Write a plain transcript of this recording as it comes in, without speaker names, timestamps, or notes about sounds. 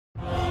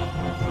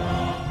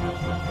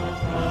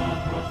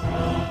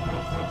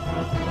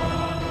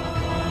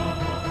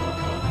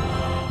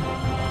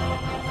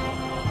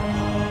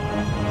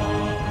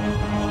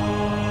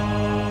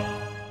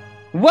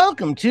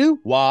Welcome to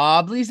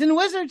Wobblies and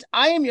Wizards.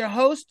 I am your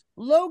host,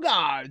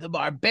 Logar the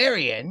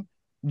Barbarian,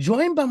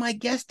 joined by my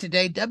guest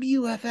today,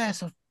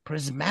 WFS of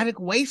Prismatic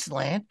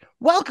Wasteland.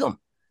 Welcome.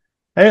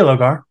 Hey,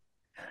 Logar.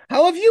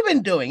 How have you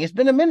been doing? It's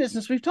been a minute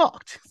since we've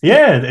talked.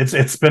 Yeah,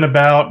 it's been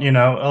about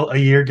a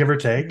year, give or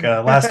take.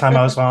 Last time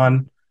I was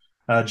on,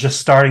 just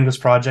starting this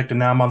project, and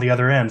now I'm on the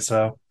other end.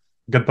 So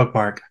good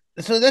bookmark.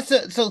 So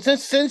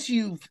since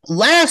you've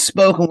last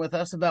spoken with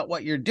us about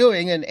what you're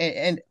doing,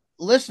 and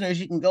listeners,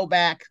 you can go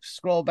back,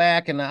 scroll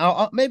back, and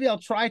I'll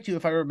try to,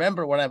 if I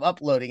remember when I'm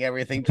uploading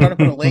everything, try to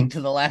put a link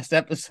to the last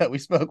episode we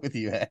spoke with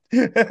you at.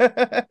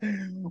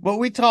 But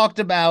we talked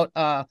about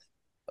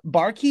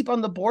Barkeep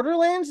on the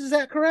Borderlands. Is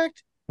that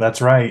correct?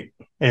 That's right.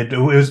 It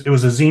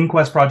was a Zine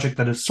Quest project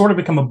that has sort of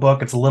become a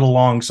book. It's a little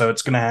long, so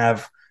it's going to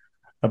have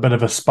a bit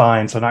of a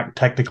spine. So not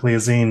technically a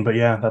zine, but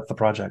yeah, that's the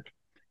project.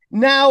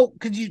 Now,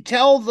 could you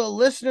tell the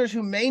listeners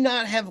who may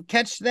not have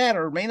catch that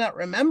or may not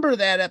remember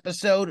that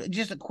episode,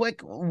 just a quick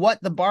what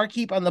the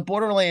Barkeep on the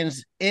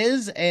Borderlands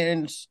is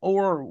and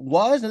or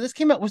was? Now, this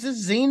came out, was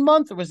this Zine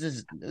month or was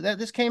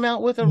this came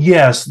out with a?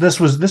 Yes, this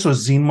was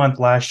Zine month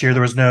last year.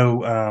 There was no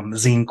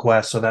Zine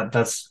Quest, so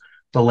that's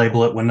the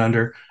label it went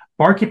under.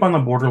 Barkeep on the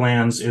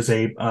Borderlands is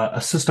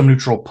a system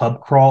neutral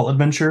pub crawl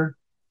adventure.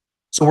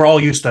 So we're all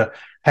used to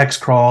hex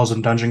crawls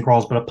and dungeon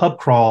crawls, but a pub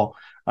crawl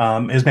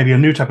is maybe a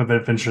new type of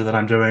adventure that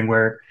I'm doing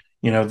where,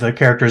 the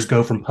characters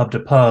go from pub to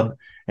pub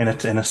in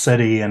a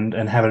city and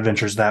have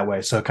adventures that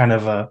way. So kind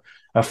of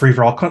a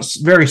free-for-all,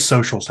 very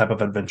social type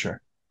of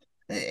adventure.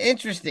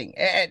 Interesting.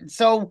 And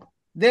so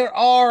there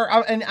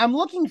are, and I'm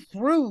looking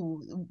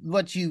through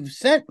what you've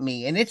sent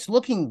me, and it's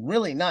looking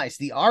really nice.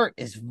 The art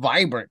is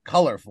vibrant,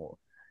 colorful.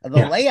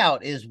 The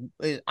layout is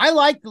I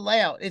like the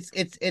layout.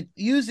 It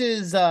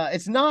uses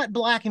it's not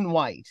black and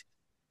white,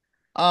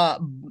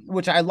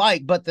 which I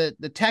like, but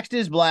the text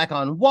is black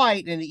on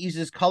white, and it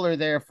uses color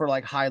there for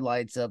like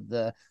highlights of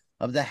the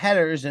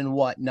headers and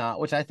whatnot,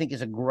 which I think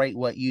is a great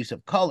use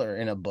of color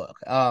in a book.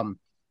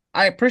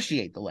 I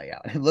appreciate the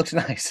layout. It looks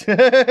nice.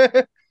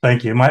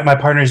 Thank you. My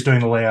partner is doing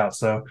the layout,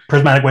 so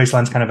Prismatic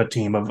Wasteland's kind of a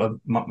team of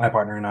my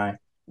partner and I,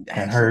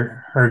 and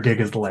her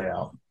gig is the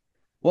layout.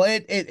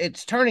 Well,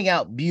 it's turning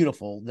out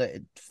beautiful.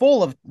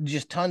 Full of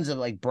just tons of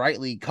like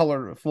brightly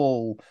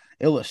colorful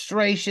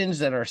illustrations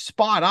that are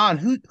spot on.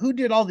 Who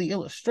did all the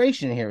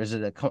illustration here? Is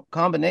it a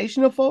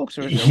combination of folks,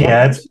 or is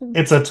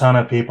it's a ton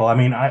of people. I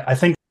mean, I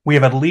think we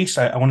have at least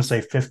I want to say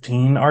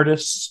 15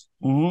 artists.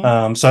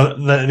 Mm-hmm. So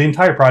the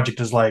entire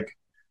project is like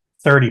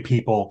 30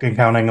 people,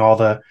 counting all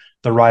the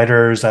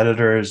writers,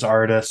 editors,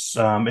 artists.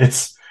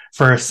 It's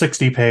for a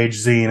 60-page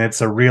zine.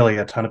 It's really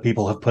a ton of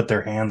people have put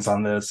their hands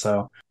on this.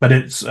 So, but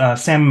it's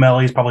Sam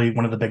Melly is probably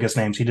one of the biggest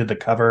names. He did the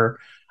cover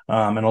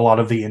and a lot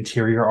of the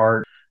interior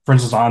art. For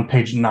instance, on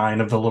page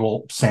 9 of the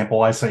little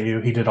sample I sent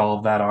you, he did all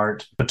of that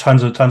art. But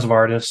tons of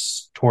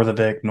artists, Tor the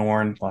Vic,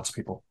 Norn, lots of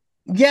people.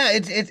 Yeah,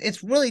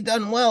 it's really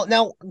done well.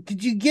 Now,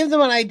 could you give them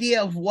an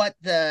idea of what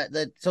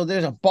so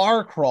there's a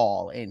bar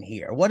crawl in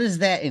here. What does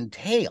that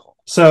entail?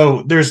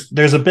 So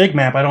there's a big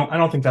map. I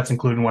don't think that's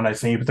included in what I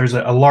see, but there's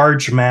a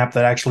large map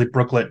that actually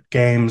Brooklet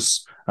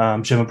Games,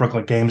 Jim of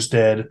Brooklet Games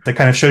did, that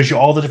kind of shows you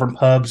all the different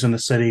pubs in the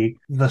city,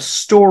 the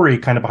story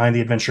kind of behind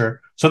the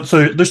adventure. So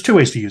there's two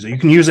ways to use it. You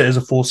can use it as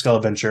a full scale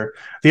adventure.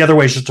 The other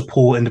way is just to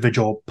pull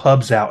individual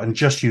pubs out and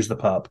just use the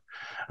pub.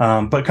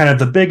 But kind of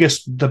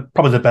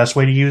probably the best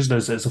way to use it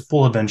is a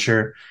full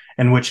adventure,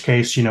 in which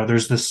case,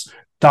 there's this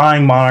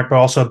dying monarch, but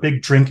also a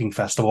big drinking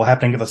festival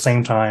happening at the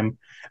same time.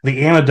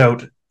 The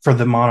antidote for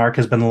the monarch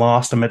has been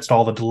lost amidst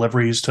all the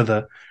deliveries to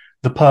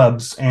the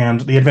pubs, and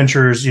the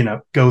adventurers,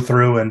 go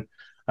through and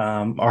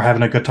are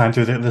having a good time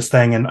through this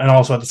thing. And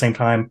also at the same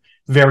time,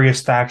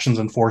 various factions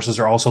and forces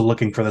are also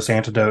looking for this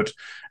antidote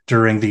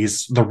during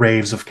the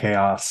raves of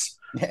chaos.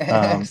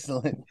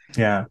 Excellent.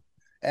 Yeah.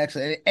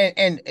 Excellent.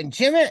 And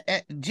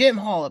Jim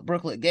Hall at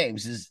Brooklet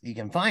Games you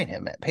can find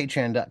him at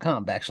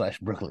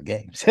patreon.com/Brooklet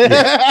Games.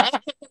 Yeah.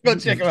 Go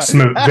check him out.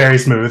 Smooth, very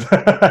smooth.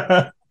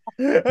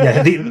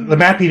 Yeah, the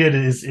map he did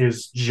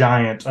is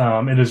giant.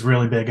 It is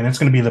really big, and it's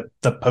going to be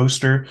the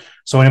poster.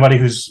 So anybody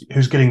who's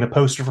getting the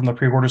poster from the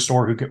pre-order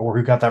store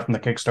who got that from the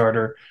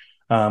Kickstarter,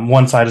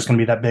 one side is going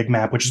to be that big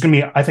map, which is going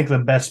to be, I think, the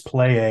best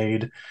play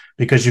aid,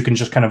 because you can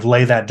just kind of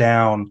lay that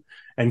down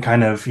and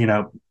kind of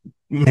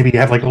maybe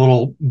have like a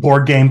little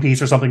board game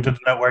piece or something to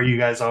know where you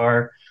guys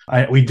are.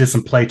 We did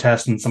some play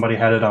tests, and somebody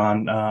had it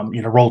on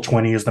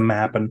Roll20 as the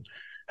map, and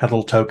had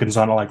little tokens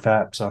on it like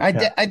that. So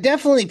I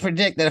definitely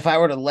predict that if I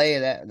were to lay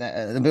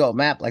the big old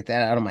map like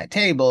that out on my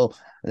table,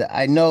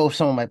 I know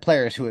some of my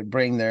players who would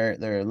bring their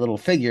little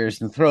figures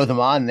and throw them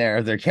on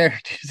there, their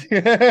characters.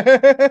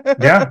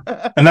 Yeah,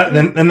 and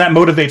that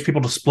motivates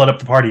people to split up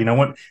the party.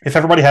 If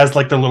everybody has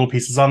like their little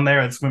pieces on there,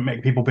 it's going to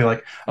make people be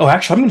like, oh,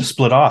 actually, I'm going to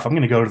split off. I'm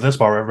going to go to this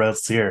bar wherever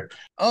else here.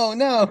 Oh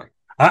no,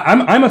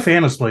 I'm a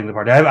fan of splitting the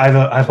party.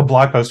 I have a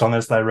blog post on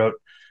this that I wrote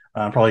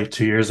probably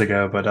 2 years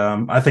ago, but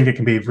I think it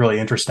can be really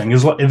interesting.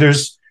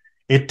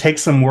 It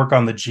takes some work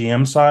on the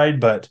GM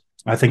side, but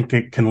I think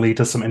it can lead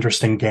to some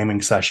interesting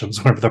gaming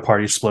sessions whenever the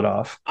party's split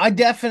off. I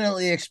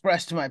definitely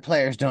express to my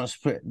players, don't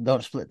split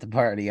the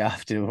party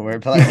off to when we're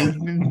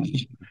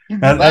playing.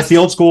 That's the Last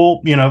old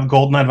school,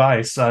 golden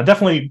advice.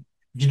 Definitely,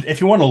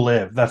 if you want to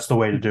live, that's the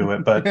way to do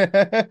it.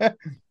 But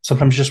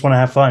sometimes you just want to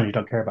have fun. You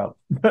don't care about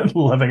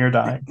living or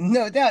dying.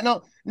 No doubt.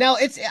 No, now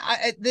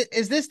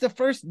is this the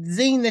first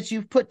zine that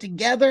you've put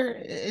together?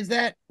 Is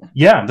that?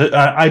 Yeah,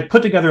 I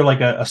put together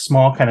like a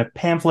small kind of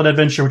pamphlet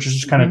adventure, which is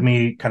just kind of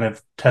me kind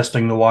of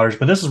testing the waters.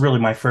 But this is really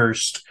my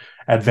first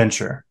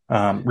adventure,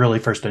 really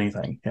first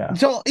anything. Yeah.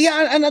 So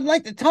yeah, and I'd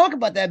like to talk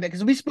about that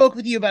because we spoke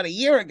with you about a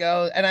year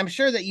ago, and I'm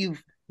sure that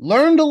you've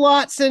learned a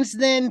lot since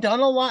then, done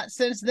a lot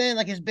since then.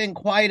 Like it's been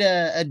quite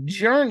a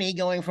journey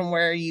going from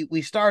where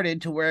we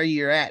started to where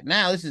you're at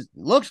now.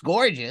 Looks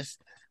gorgeous.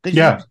 Could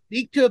you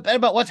speak to a bit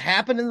about what's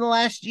happened in the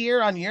last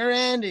year on your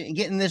end and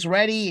getting this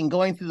ready and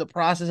going through the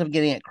process of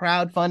getting it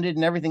crowdfunded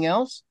and everything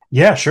else?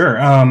 Yeah, sure.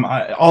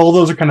 All of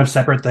those are kind of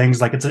separate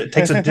things. Like it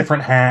takes a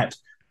different hat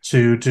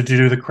to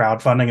do the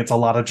crowdfunding. It's a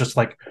lot of just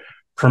like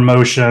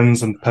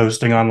promotions and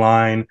posting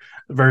online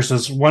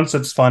versus once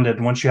it's funded,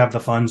 once you have the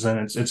funds in,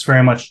 it's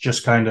very much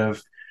just kind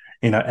of,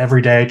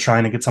 every day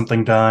trying to get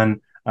something done.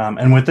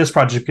 And with this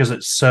project, because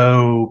it's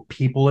so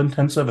people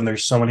intensive and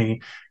there's,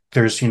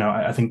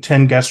 I think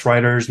 10 guest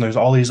writers and there's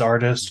all these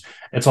artists.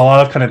 It's a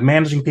lot of kind of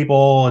managing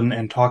people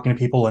and talking to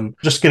people and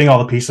just getting all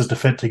the pieces to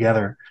fit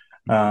together.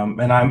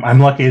 And I'm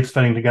lucky it's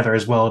fitting together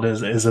as well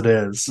as it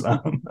is.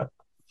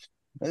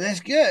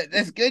 That's good.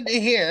 That's good to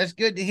hear. That's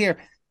good to hear.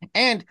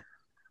 And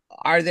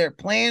are there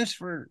plans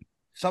for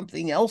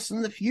something else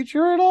in the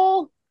future at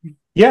all?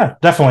 Yeah,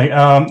 definitely.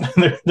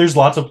 There's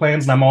lots of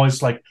plans, and I'm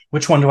always like,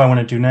 which one do I want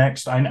to do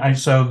next?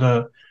 So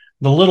the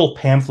little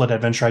pamphlet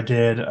adventure I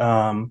did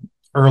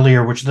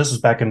earlier, which this is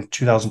back in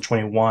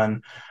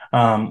 2021,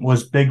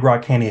 was Big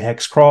Rock Candy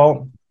Hex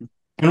Crawl.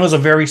 And it was a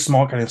very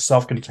small kind of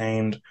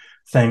self-contained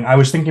thing. I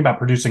was thinking about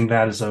producing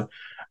that as a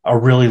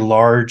really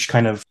large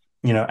kind of,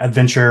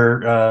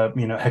 adventure,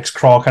 hex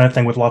crawl kind of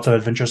thing with lots of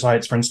adventure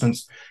sites. For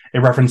instance, it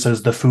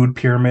references the food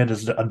pyramid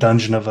as a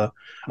dungeon of a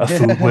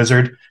food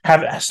wizard.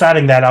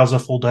 Starting that out as a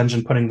full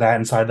dungeon, putting that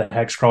inside the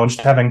hex crawl, and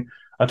just having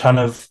a ton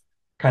of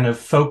kind of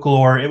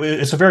folklore.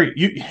 It's a very,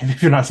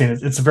 if you're not seeing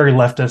it, it's a very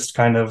leftist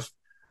kind of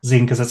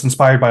zine because it's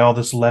inspired by all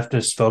this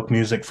leftist folk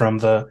music from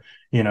the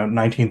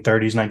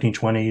 1930s,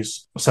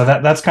 1920s. So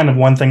that's kind of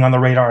one thing on the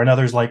radar.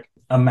 Another's like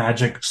a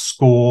magic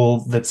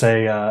school that's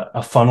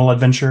a funnel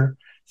adventure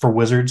for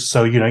wizards.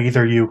 So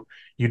either you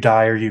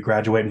die or you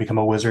graduate and become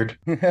a wizard.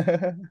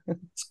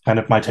 It's kind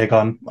of my take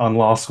on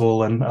law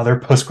school and other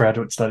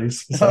postgraduate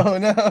studies. So. Oh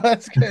no,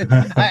 that's good.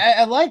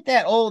 I like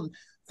that old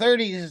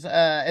 30s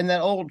and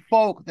that old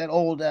folk, that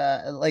old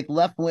like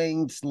left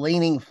wing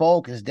leaning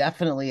folk is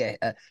definitely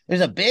there's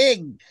a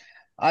big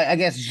I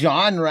guess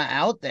genre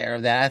out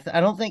there that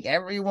I don't think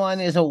everyone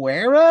is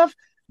aware of.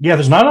 Yeah,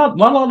 there's not a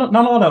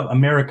lot of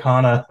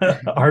Americana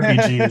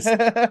RPGs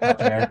out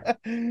there.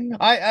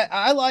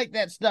 I like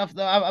that stuff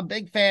though. I'm a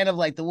big fan of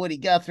like the Woody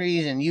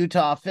Guthries and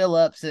Utah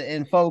Phillips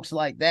and folks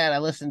like that. I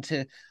listen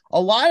to a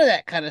lot of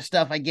that kind of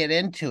stuff. I get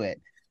into it.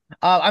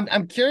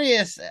 I'm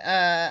curious.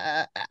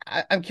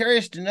 I'm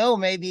curious to know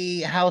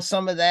maybe how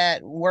some of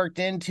that worked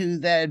into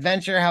that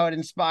adventure, how it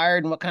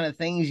inspired, and what kind of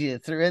things you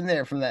threw in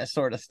there from that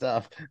sort of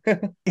stuff.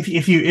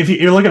 if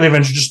you look at the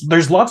adventure, just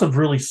there's lots of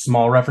really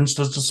small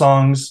references to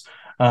songs.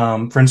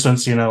 For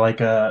instance,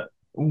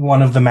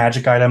 one of the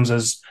magic items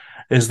is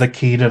the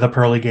key to the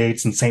pearly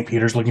gates, and St.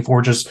 Peter's looking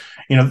for. Just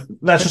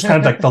that's just kind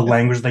of like the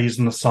language they use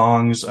in the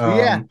songs.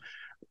 Yeah.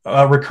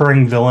 A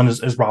recurring villain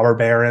is robber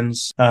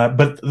barons,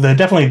 but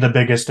definitely the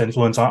biggest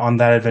influence on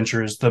that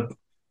adventure is the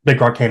Big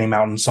Rock Candy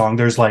Mountain song.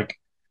 There's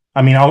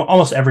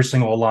almost every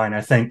single line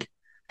I think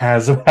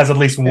has at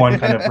least one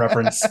kind of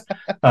reference,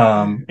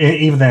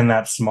 even in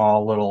that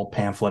small little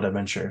pamphlet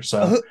adventure.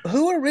 So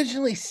who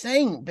originally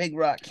sang Big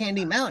Rock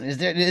Candy Mountain?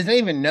 Is it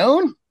even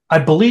known? I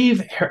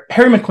believe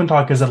Harry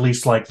McClintock is at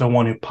least like the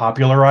one who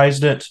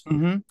popularized it.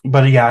 Mm-hmm.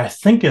 But yeah, I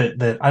think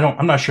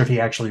I'm not sure if he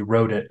actually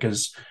wrote it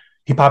because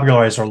he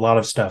popularized a lot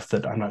of stuff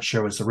that I'm not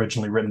sure was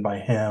originally written by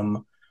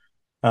him.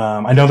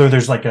 I know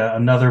there's like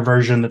another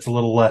version that's a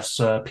little less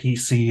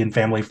PC and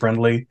family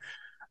friendly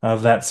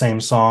of that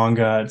same song.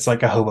 It's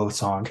like a hobo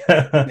song.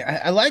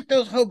 I like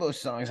those hobo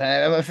songs.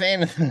 I'm a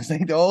fan of those,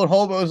 like the old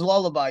hobo's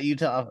lullaby.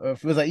 Utah,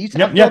 was that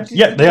Utah? Yep.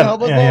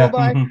 Hobo's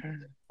lullaby.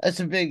 Mm-hmm.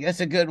 That's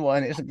a good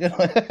one. It's a good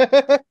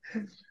one.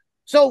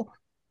 So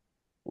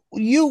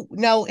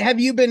have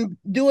you been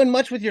doing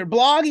much with your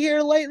blog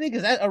here lately?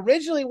 Because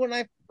originally when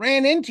I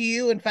ran into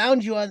you and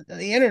found you on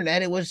the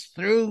internet, it was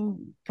through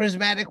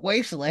Prismatic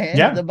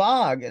Wasteland, the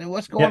blog. And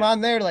what's going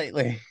on there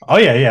lately? Oh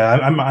yeah.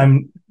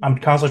 I'm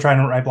constantly trying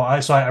to write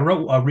blog. So I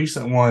wrote a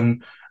recent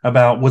one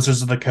about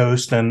Wizards of the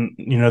Coast and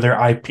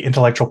their IP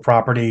intellectual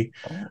property.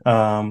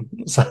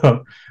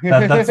 So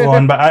that's the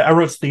one. But I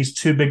wrote these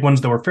two big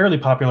ones that were fairly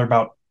popular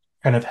about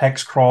kind of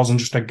hex crawls and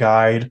just a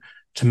guide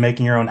to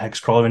making your own hex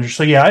crawl adventure.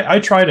 So yeah, I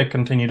try to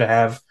continue to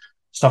have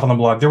stuff on the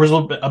blog. There was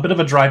a bit of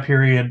a dry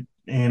period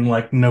in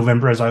like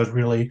November as I was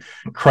really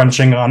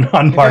crunching on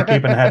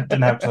Barkeep and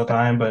didn't have the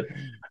time. But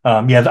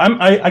yeah,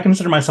 I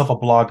consider myself a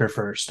blogger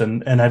first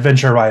and an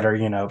adventure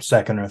writer,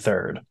 second or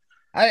third.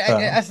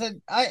 I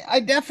said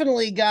I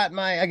definitely got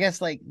my, I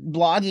guess, like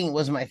blogging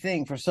was my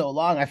thing for so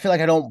long. I feel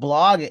like I don't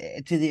blog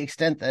to the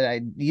extent that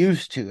I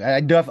used to.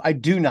 I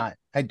do not.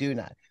 But a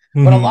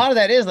Mm-hmm. lot of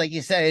that is, like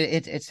you said,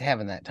 it's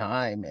having that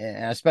time,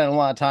 and I spent a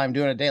lot of time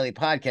doing a daily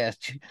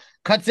podcast.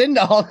 Cuts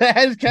into all that.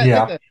 It's kind of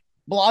like Yeah, the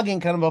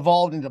blogging kind of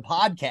evolved into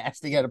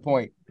podcasting at a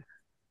point.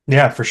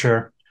 yeah, for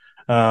sure.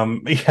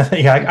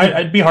 Yeah,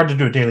 I'd be hard to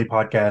do a daily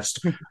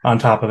podcast on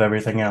top of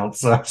everything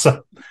else.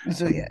 So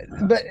yeah,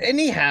 but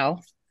anyhow,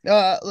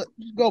 let's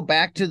go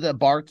back to the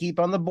Barkeep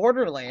on the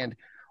Borderland.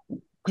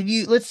 Could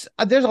you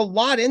there's a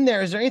lot in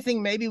there. Is there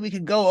anything maybe we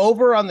could go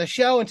over on the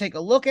show and take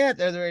a look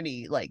at? Are there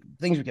any like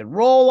things we could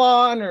roll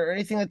on or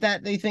anything like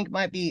that you think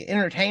might be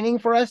entertaining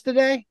for us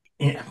today?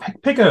 Yeah,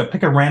 pick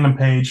a random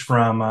page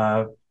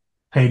from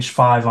page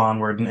 5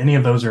 onward, and any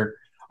of those are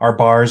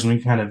bars, and we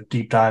can kind of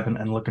deep dive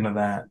and look into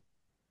that.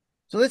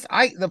 So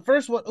the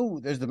first one.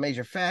 Ooh, there's the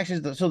major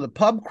factions. So the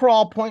pub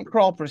crawl, point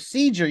crawl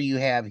procedure you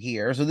have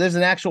here. So there's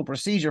an actual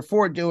procedure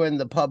for doing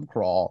the pub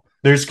crawl.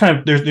 There's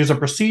a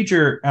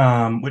procedure,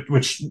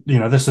 which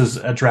this is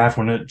a draft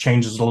when it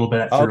changes a little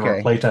bit through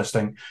our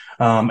playtesting,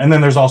 and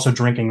then there's also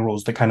drinking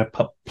rules that kind of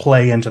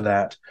play into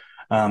that,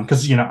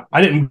 because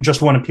I didn't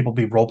just want people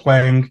to be role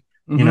playing.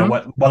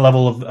 What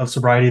level of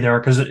sobriety they are,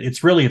 because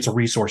it's a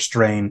resource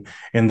drain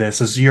in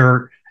this. As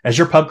you're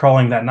pub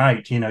crawling that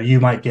night, you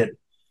might get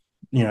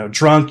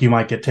drunk, you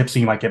might get tipsy,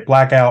 you might get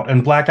blackout,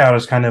 and blackout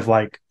is kind of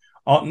like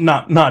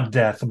not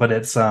death, but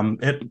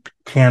it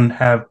can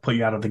have put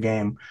you out of the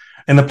game.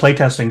 In the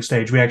playtesting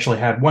stage, we actually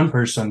had one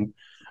person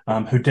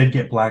who did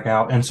get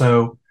blackout, and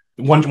so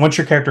once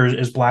your character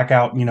is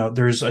blackout,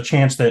 there's a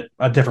chance that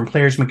different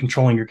players may be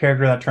controlling your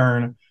character that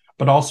turn.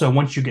 But also,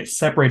 once you get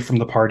separated from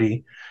the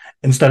party,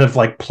 instead of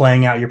like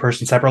playing out your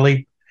person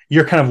separately,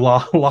 you're kind of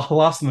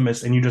lost in the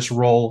mist, and you just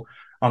roll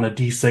on a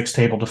d6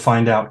 table to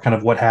find out kind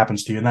of what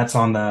happens to you, and that's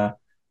on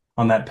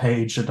that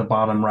page at the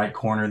bottom right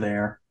corner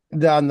there.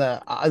 So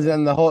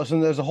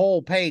there's a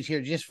whole page here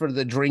just for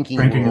the drinking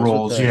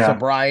rules with the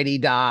sobriety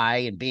die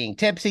and being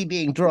tipsy,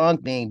 being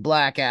drunk, being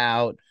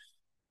blackout,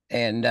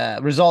 and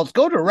results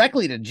go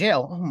directly to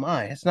jail. Oh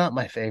my, it's not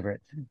my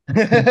favorite.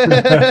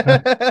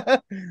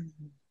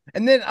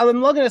 And then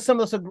I'm looking at some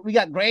of those. So we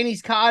got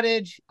Granny's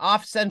Cottage,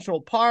 off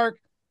Central Park,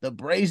 the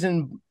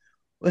Brazen.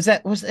 Is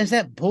that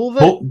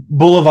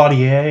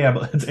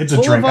Boulevardier? It's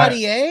a drink.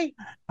 Boulevardier?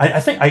 I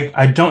think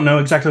I don't know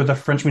exactly what the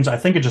French means. I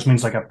think it just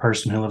means like a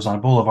person who lives on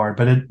a boulevard.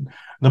 But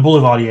the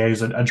Boulevardier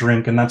is a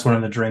drink, and that's one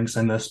of the drinks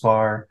in this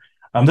bar.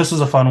 This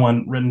is a fun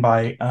one written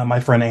by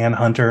my friend Ann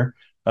Hunter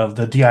of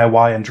the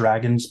DIY and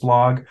Dragons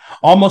blog.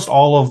 Almost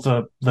all of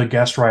the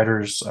guest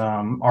writers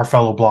are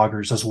fellow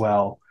bloggers as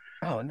well.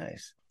 Oh,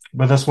 nice.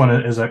 But this one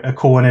is a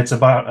cool one. It's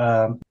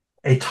about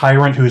a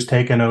tyrant who's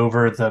taken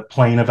over the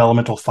plane of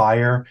elemental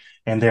fire,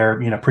 and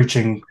they're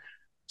preaching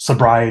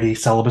sobriety,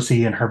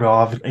 celibacy, and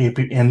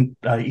and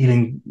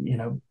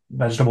eating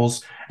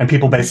vegetables. And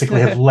people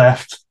basically have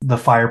left the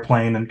fire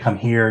plane and come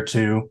here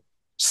to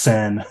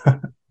sin.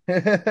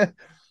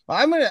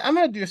 I'm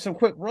gonna do some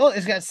quick roll.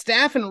 It's got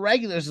staff and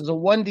regulars as a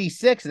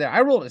 1d6 there.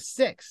 I rolled a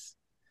 6.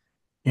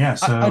 Yeah,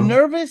 so a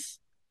nervous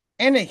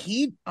and a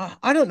heat.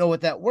 I don't know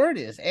what that word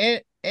is.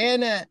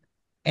 Anhedonic.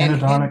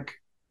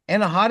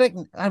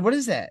 What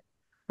is that?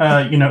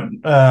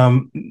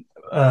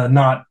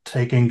 Not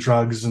taking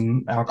drugs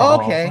and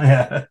alcohol. Okay.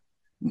 Yeah.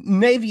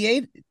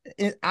 Naviate.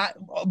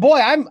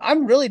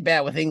 I'm really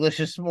bad with English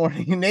this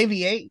morning.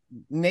 Naviate.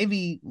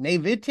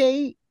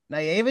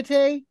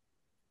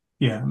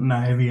 Yeah,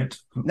 Naeviate.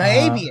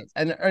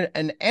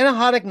 An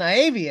anahotic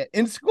Naeviate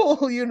in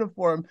school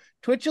uniform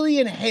twitchily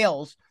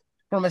inhales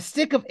from a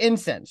stick of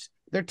incense.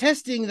 They're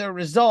testing their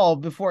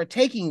resolve before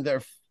taking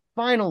their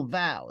final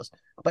vows,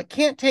 but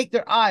can't take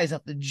their eyes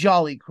off the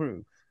jolly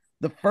crew.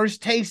 The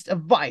first taste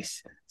of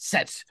vice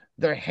sets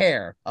their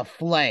hair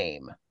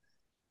aflame.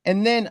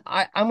 And then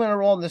I'm going to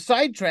roll on the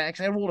side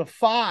tracks. I rolled a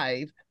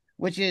 5,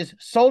 which is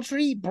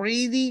sultry,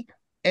 breathy,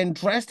 and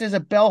dressed as a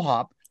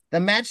bellhop. The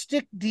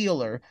matchstick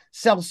dealer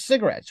sells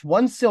cigarettes,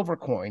 1 silver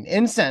coin,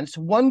 incense,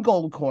 1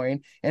 gold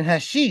coin, and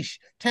hashish,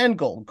 10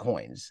 gold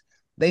coins.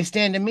 They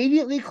stand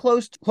immediately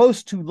close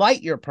to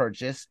light your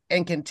purchase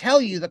and can tell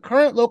you the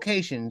current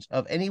locations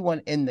of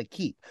anyone in the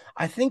keep.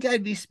 I think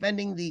I'd be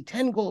spending the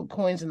 10 gold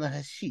coins and the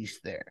hashish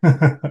there,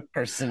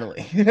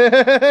 personally.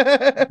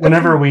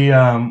 Whenever we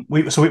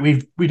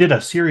did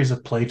a series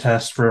of play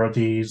tests for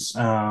these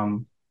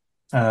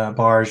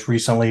bars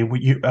recently,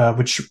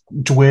 which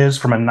Dwiz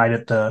from A Night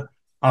at the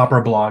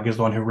Opera blog is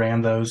the one who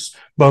ran those,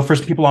 both for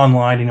people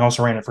online, and he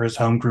also ran it for his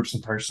home groups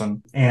in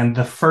person. And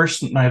the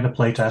first night of the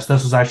playtest,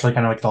 this was actually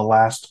kind of like the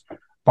last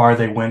bar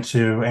they went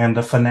to, and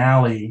the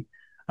finale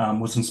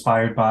was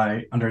inspired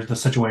by, under the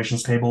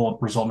situations table,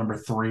 result number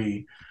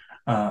 3,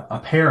 a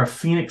pair of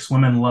Phoenix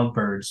women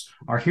lovebirds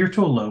are here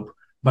to elope,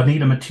 but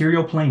need a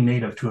material plane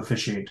native to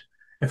officiate.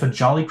 If a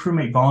jolly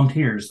crewmate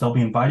volunteers, they'll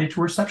be invited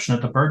to a reception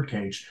at the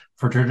Birdcage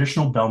for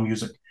traditional bell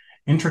music,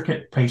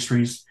 intricate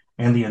pastries,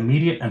 and the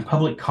immediate and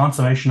public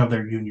consummation of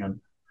their union.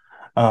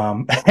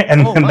 And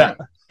that,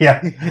 yeah,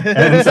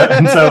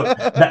 and so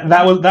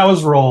that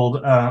was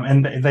rolled,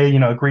 and they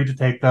agreed to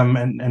take them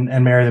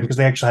and marry them because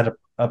they actually had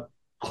a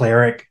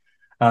cleric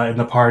in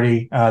the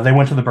party. They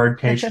went to the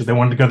Birdcage because they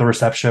wanted to go to the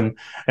reception,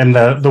 and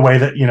the way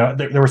that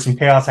there was some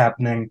chaos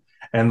happening,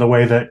 and the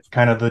way that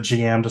kind of the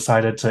GM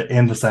decided to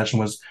end the session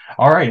was,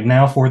 all right,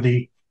 now for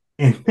the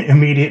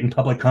immediate and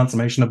public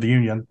consummation of the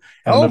union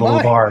in the middle of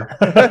the bar.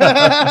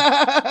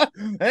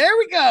 There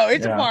we go.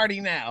 It's a party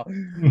now.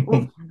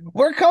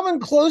 We're coming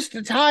close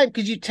to time.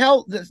 Could you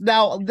tell this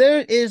now?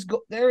 There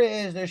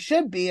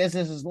should be, as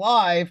this is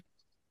live,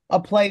 a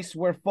place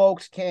where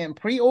folks can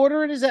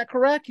pre-order it. Is that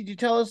correct? Could you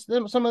tell us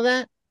some of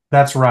that?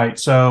 That's right.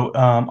 So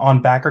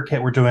on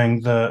BackerKit, we're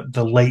doing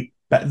the late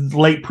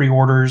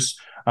pre-orders.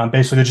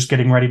 Basically, just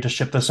getting ready to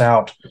ship this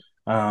out.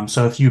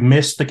 So if you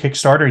missed the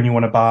Kickstarter and you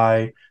want to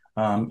buy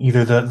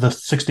either the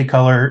 60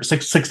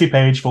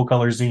 page full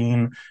color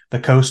zine, the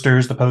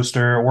coasters, the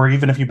poster, or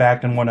even if you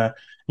backed and want to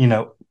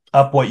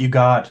up what you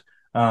got,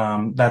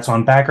 that's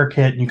on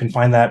BackerKit. You can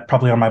find that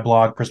probably on my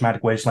blog,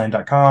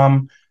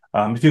 prismaticwasteland.com.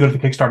 If you go to the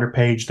Kickstarter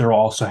page, there will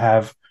also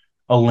have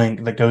a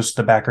link that goes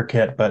to the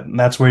BackerKit, but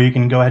that's where you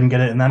can go ahead and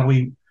get it, and that'll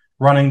be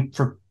running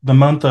for the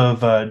month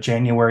of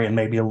January and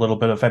maybe a little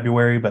bit of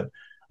February, but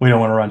we don't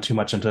want to run too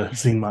much into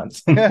zine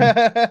months. No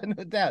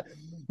doubt.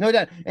 No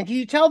doubt. And can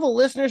you tell the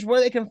listeners where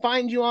they can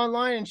find you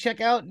online and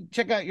check out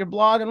your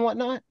blog and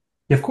whatnot?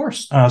 Yeah, of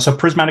course. So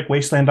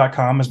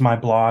prismaticwasteland.com is my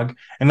blog,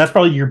 and that's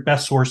probably your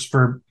best source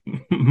for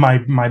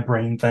my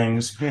brain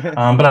things. But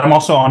I'm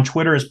also on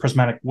Twitter as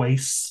Prismatic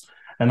Wastes,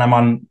 and I'm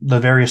on the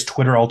various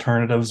Twitter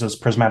alternatives as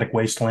Prismatic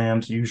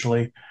Wasteland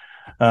usually.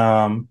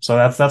 So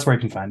that's where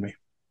you can find me.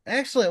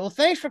 Excellent. Well,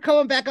 thanks for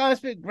coming back on.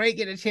 It's been great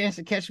getting a chance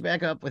to catch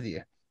back up with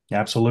you.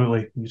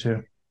 Absolutely. You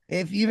too.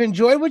 If you've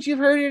enjoyed what you've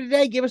heard here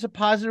today, give us a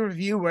positive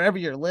review wherever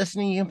you're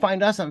listening. You can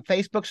find us on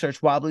Facebook, search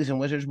Wobblies and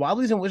Wizards.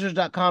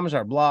 Wobbliesandwizards.com is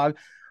our blog.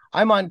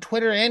 I'm on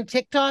Twitter and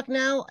TikTok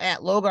now at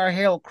Logar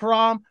Harold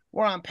Crom.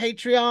 We're on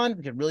Patreon.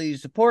 We could really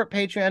use support.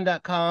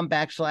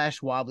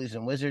 Patreon.com/Wobblies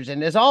and Wizards.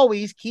 And as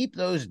always, keep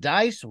those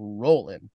dice rolling.